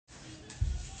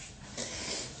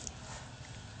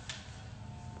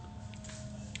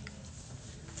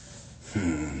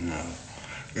No.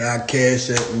 Y'all cash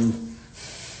at me.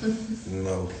 You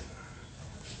know.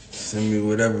 Send me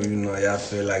whatever, y'all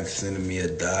feel like sending me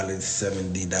 $1,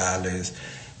 $70,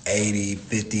 80,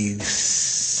 50,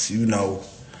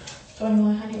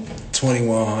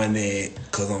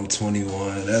 2100, cause I'm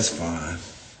 21, that's fine.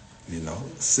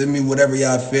 Send me whatever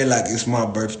y'all feel like. It's my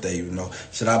birthday,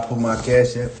 Should I put my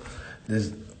cash app?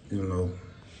 This,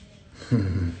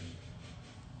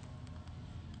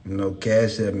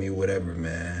 cash at me, whatever,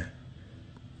 man.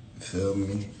 Feel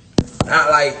me? Not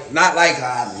like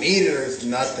I need it or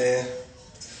nothing.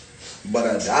 But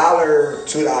 $1,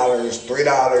 $2,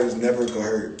 $3 never could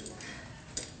hurt.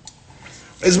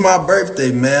 It's my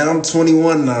birthday, man. I'm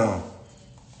 21 now.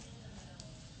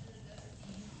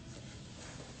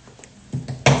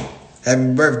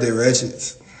 Happy birthday,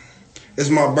 Ratchets. It's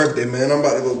my birthday, man. I'm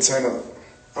about to go turn up.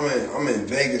 I'm in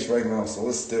Vegas right now, so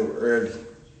it's still early.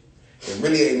 It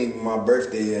really ain't even my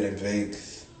birthday yet in Vegas.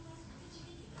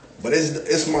 But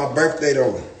it's my birthday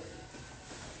though.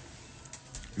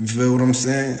 You feel what I'm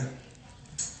saying?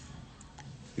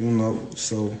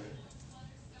 So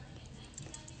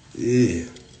yeah.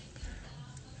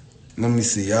 Let me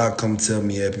see. Y'all come tell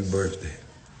me happy birthday.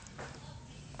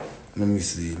 Let me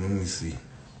see.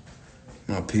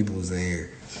 My people's in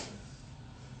here.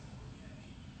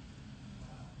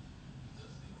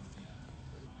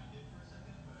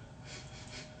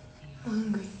 I'm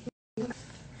hungry.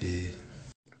 Yeah.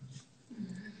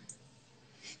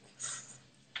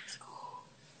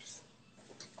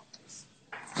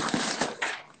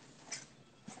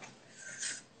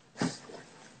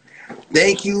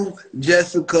 Thank you,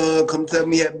 Jessica. Come tell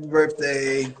me happy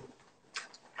birthday.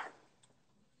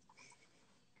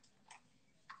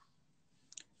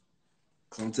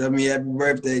 Come tell me happy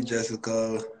birthday,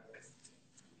 Jessica.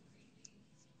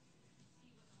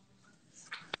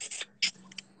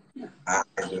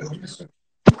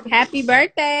 Happy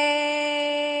birthday.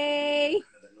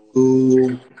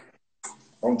 Ooh.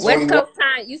 I'm West 21. Coast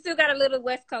time. You still got a little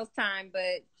West Coast time,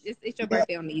 but it's your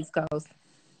birthday on the East Coast.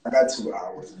 I got 2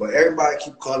 hours, but everybody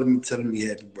keep calling me, telling me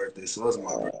happy birthday, so it's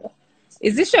my birthday.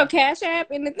 Is this your Cash App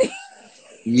in the thing?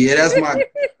 Yeah, that's my.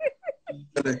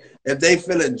 If they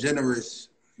feeling generous,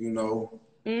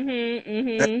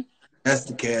 that's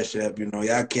the Cash App.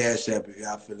 Y'all Cash App if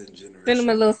y'all feeling generous. Send them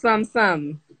a little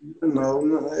something. No,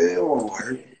 it won't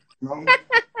hurt.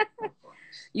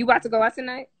 You about to go out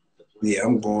tonight? Yeah,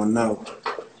 I'm going out.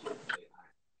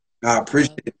 I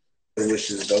appreciate the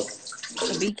wishes though.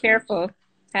 So be careful.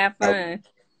 Have fun.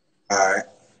 All right.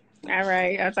 All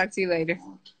right. I'll talk to you later.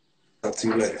 Talk to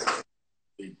you later.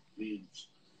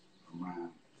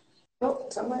 Oh,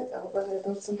 somebody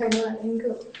ain't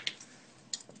good.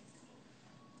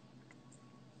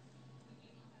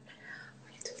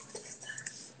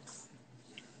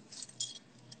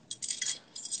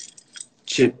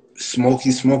 Chip,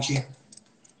 smoky.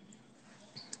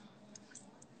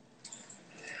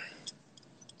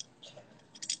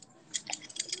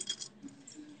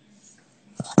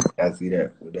 I see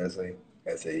that. What that say?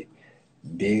 That's a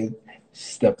big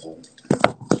stepple.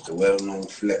 The well-known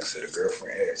flex of the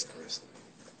girlfriend ass Chris.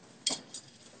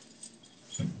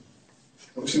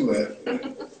 What you laughing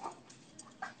at?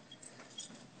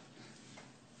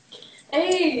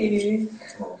 Hey.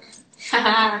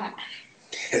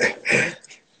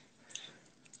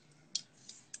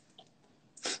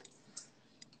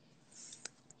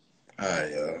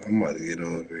 Alright, y'all. I'm about to get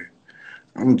over here.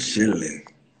 I'm chilling.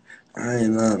 I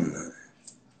ain't on nothing.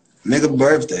 Nigga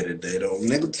birthday today though.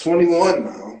 Nigga 21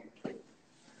 now.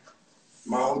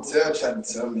 My hotel tried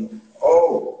to tell me,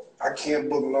 oh, I can't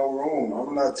book no room.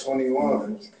 I'm not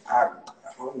 21. I'm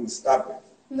gonna stop it.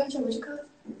 You got your what you call it?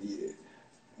 Yeah.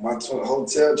 My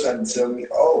hotel tried to tell me,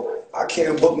 oh, I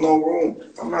can't book no room.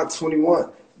 I'm not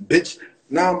 21. Bitch,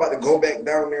 now I'm about to go back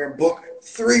down there and book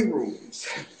 3 rooms.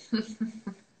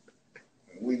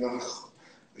 we gonna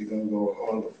go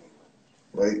all of them,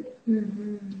 right?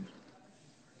 Mm-hmm.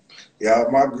 Yeah,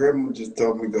 my grandma just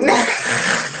told me go.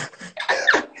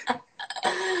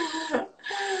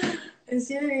 Is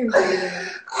your name?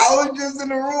 I was just in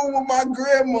the room with my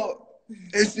grandma,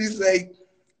 and she say,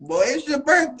 boy, it's your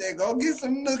birthday. Go get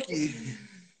some nookie.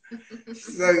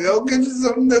 She's like, go get you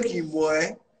some nookie,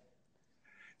 boy.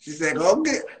 She said,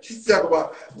 she's talking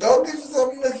about, go get you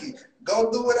some nookie.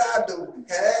 Go do what I do.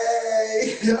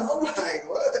 Hey. I'm like,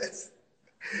 what?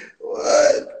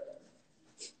 What?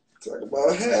 Talk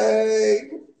about,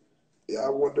 hey. Yeah, I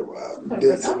wonder why I'm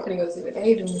dancing. I'm gonna go see what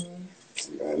they doing.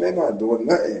 Man, they not doing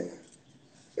nothing.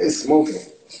 They smoking.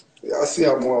 Y'all see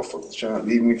how motherfuckers trying to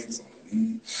leave me for some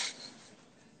weed?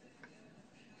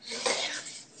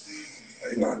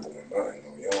 They not doing nothing.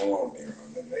 You don't want me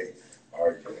around them.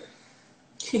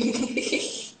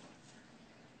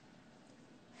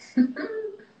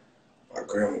 My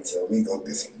grandma tell me go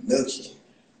get some nookie.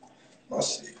 My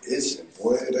shit itching,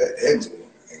 boy. That eczema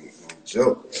ain't no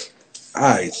joke.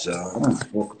 Alright, y'all. I'm gonna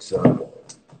fuck with y'all.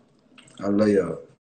 I love y'all.